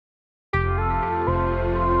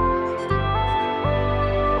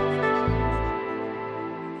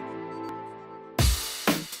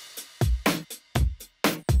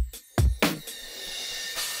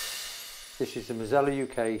This is the Mosella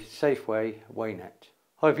UK Safeweigh weigh net.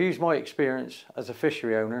 I've used my experience as a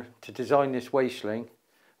fishery owner to design this weigh sling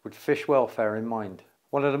with fish welfare in mind.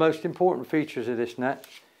 One of the most important features of this net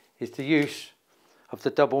is the use of the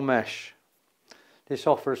double mesh. This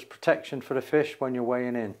offers protection for the fish when you're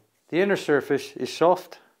weighing in. The inner surface is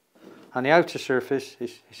soft and the outer surface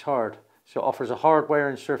is hard. So it offers a hard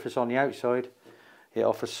wearing surface on the outside. It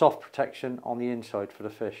offers soft protection on the inside for the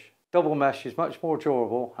fish. Double mesh is much more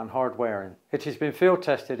durable and hard wearing. It has been field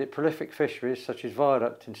tested at prolific fisheries such as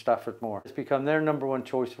Viaduct in Stafford Moor. It's become their #1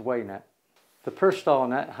 choice of weigh net. The Purse style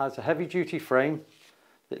net has a heavy duty frame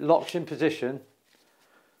that locks in position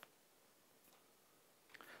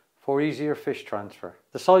for easier fish transfer.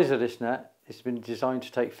 The size of this net has been designed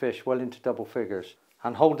to take fish well into double figures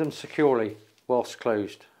and hold them securely whilst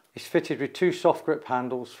closed. It's fitted with 2 soft grip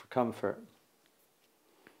handles for comfort.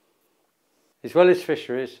 As well as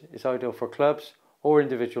fisheries, it's ideal for clubs or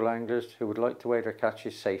individual anglers who would like to weigh their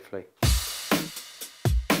catches safely.